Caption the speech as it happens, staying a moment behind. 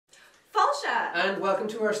Walsha. And welcome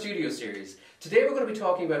to our studio series. Today we're going to be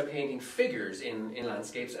talking about painting figures in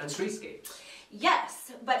landscapes and streetscapes.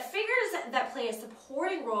 Yes, but figures that play a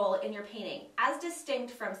supporting role in your painting, as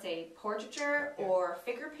distinct from, say, portraiture or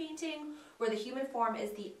figure painting, where the human form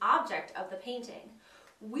is the object of the painting.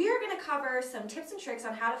 We're going to cover some tips and tricks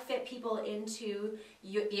on how to fit people into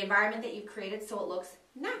the environment that you've created so it looks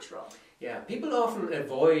natural. Yeah, people often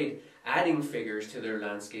avoid adding figures to their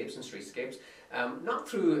landscapes and streetscapes, not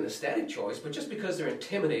through an aesthetic choice, but just because they're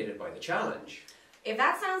intimidated by the challenge. If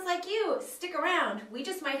that sounds like you, stick around. We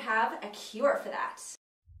just might have a cure for that.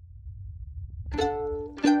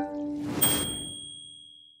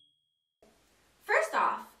 First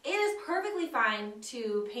off, it is perfectly fine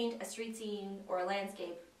to paint a street scene or a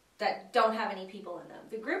landscape that don't have any people in them.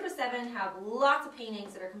 The group of 7 have lots of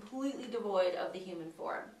paintings that are completely devoid of the human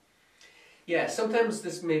form. Yeah, sometimes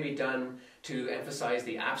this may be done to emphasize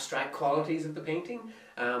the abstract qualities of the painting,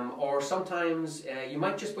 or sometimes you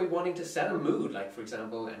might just be wanting to set a mood, like for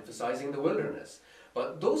example emphasizing the wilderness.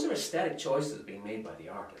 But those are aesthetic choices being made by the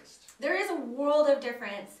artist. There is a world of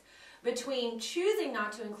difference between choosing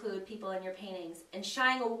not to include people in your paintings and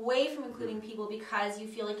shying away from including people because you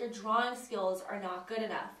feel like your drawing skills are not good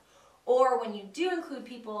enough. Or when you do include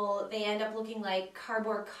people, they end up looking like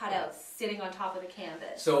cardboard cutouts sitting on top of the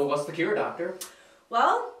canvas. So what's the cure, Doctor?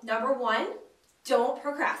 Well, number 1, don't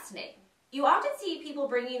procrastinate. You often see people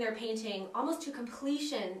bringing their painting almost to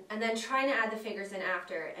completion and then trying to add the figures in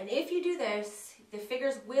after. And if you do this, the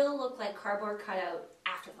figures will look like cardboard cutout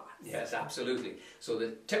afterthoughts. Yes, absolutely. So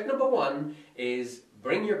the tip number 1 is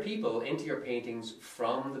bring your people into your paintings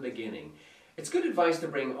from the beginning. It's good advice to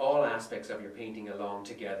bring all aspects of your painting along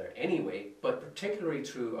together anyway, but particularly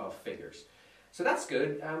true of figures. So that's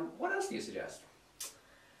good. What else do you suggest?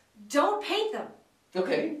 Don't paint them.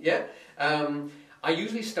 Okay, yeah. I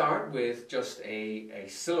usually start with just a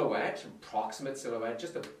silhouette, approximate silhouette,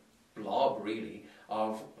 just a blob really,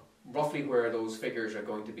 of roughly where those figures are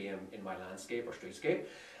going to be in my landscape or streetscape.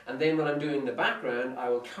 And then when I'm doing the background, I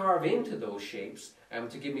will carve into those shapes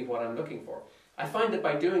to give me what I'm looking for. I find that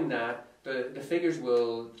by doing that, the figures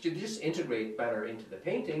will just integrate better into the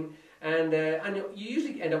painting, and you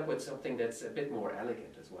usually end up with something that's a bit more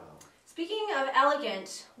elegant as well. Speaking of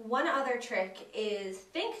elegant, one other trick is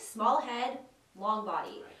think small head, long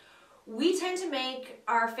body. Right. We tend to make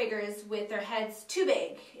our figures with their heads too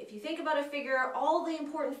big. If you think about a figure, all the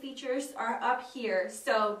important features are up here,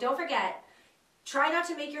 so don't forget, try not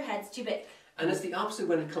to make your heads too big. And it's the opposite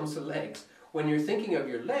when it comes to legs. When you're thinking of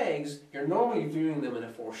your legs, you're normally viewing them in a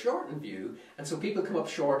foreshortened view, and so people come up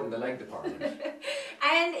short in the leg department.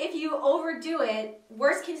 And if you overdo it,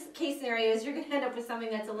 worst case scenario is you're going to end up with something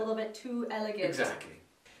that's a little bit too elegant. Exactly.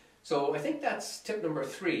 So I think that's tip number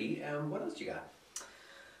 3. What else you got?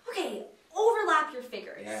 Okay, overlap your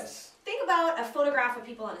figures. Yes. Think about a photograph of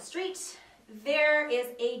people on a street. There is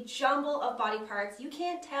a jumble of body parts. You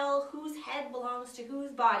can't tell whose head belongs to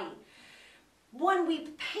whose body. When we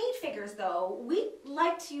paint figures though, we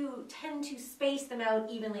like to tend to space them out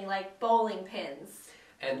evenly like bowling pins.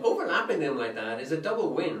 And overlapping them like that is a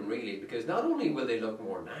double win really, because not only will they look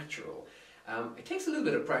more natural, it takes a little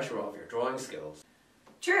bit of pressure off your drawing skills.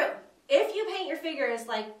 True. If you paint your figures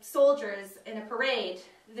like soldiers in a parade,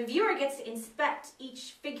 the viewer gets to inspect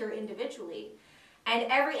each figure individually, and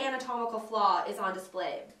every anatomical flaw is on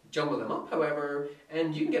display. Jumble them up, however,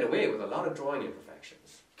 and you can get away with a lot of drawing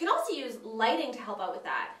imperfections. You can also use lighting to help out with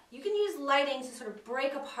that. You can use lighting to sort of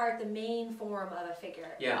break apart the main form of a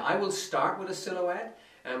figure. Yeah, I will start with a silhouette,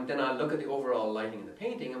 and then I'll look at the overall lighting in the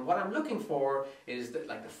painting, and what I'm looking for is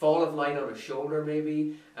like the fall of light on a shoulder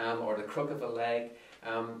maybe, or the crook of a leg,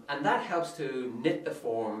 and that helps to knit the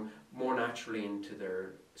form more naturally into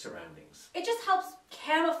their surroundings. It just helps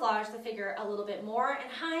camouflage the figure a little bit more and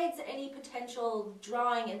hides any potential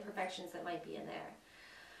drawing imperfections that might be in there.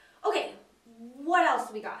 Okay, what else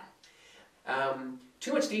do we got?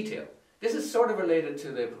 Too much detail. This is sort of related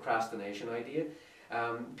to the procrastination idea.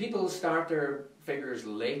 People start their figures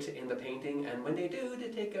late in the painting, and when they do, they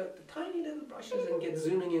take out the tiny little brushes and get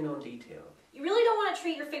zooming in on detail. You really don't want to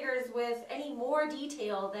treat your figures with any more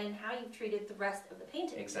detail than how you've treated the rest of the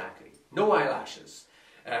painting. Exactly. No eyelashes.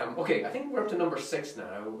 Okay, I think we're up to number 6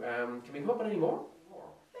 now. Can we come up with any more?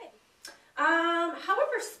 Right. How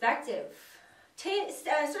about perspective?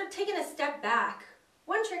 Sort of taking a step back.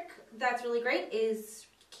 One trick that's really great is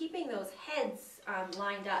keeping those heads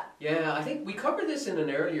lined up. Yeah, I think we covered this in an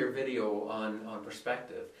earlier video on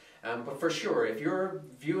perspective. But for sure, if you're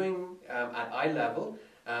viewing at eye level,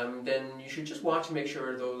 then you should just watch and make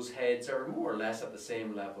sure those heads are more or less at the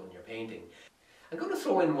same level in your painting. I'm going to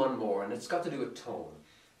throw in one more, and it's got to do with tone.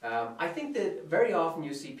 I think that very often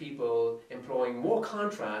you see people employing more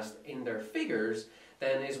contrast in their figures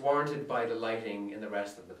than is warranted by the lighting in the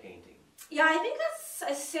rest of the painting. Yeah, I think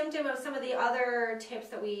that's a symptom of some of the other tips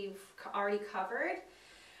that we've already covered.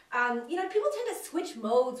 People tend to switch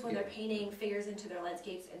modes when they're painting figures into their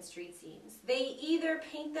landscapes and street scenes. They either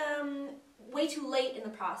paint them way too late in the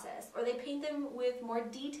process, or they paint them with more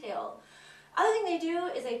detail. Other thing they do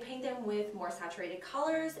is they paint them with more saturated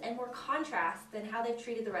colors and more contrast than how they've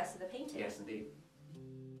treated the rest of the painting. Yes, indeed.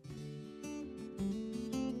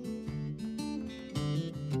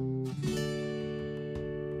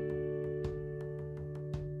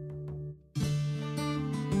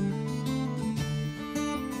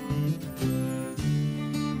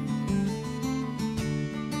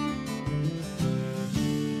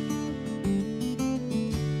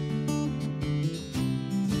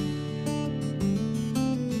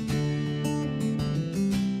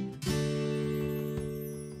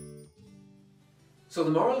 So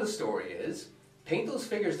the moral of the story is, paint those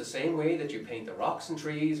figures the same way that you paint the rocks and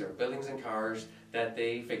trees or buildings and cars that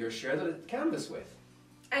the figures share the canvas with.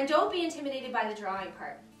 And don't be intimidated by the drawing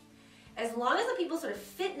part. As long as the people sort of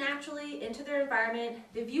fit naturally into their environment,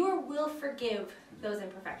 the viewer will forgive those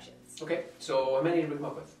imperfections. Okay, so how many did we come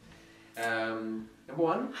up with? Number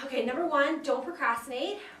one. Okay, number one, don't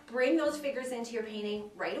procrastinate. Bring those figures into your painting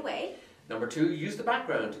right away. Number two, use the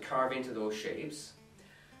background to carve into those shapes.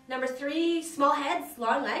 Number three, small heads,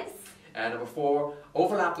 long legs. Number four,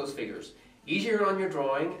 overlap those figures. Easier on your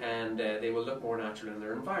drawing and they will look more natural in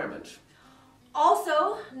their environment.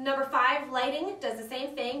 Also, number five, lighting does the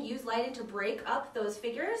same thing. Use lighting to break up those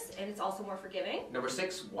figures, and it's also more forgiving. Number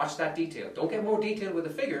six, watch that detail. Don't get more detail with the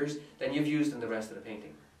figures than you've used in the rest of the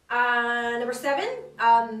painting. Number seven,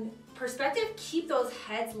 perspective, keep those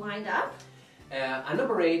heads lined up. And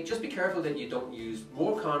number eight, just be careful that you don't use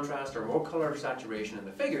more contrast or more color saturation in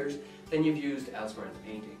the figures than you've used elsewhere in the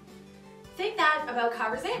painting. Think that about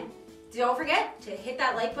covers in. Don't forget to hit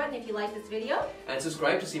that like button if you like this video. And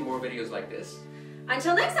subscribe to see more videos like this.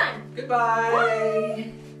 Until next time. Goodbye.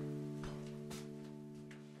 Bye.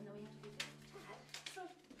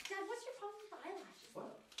 Dad, what's your problem with the eyelashes?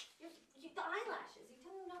 What? The eyelashes. You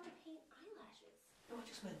told me not to paint eyelashes. No, I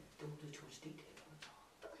just meant don't do too much detail.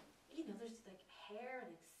 But there's like hair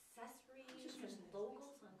and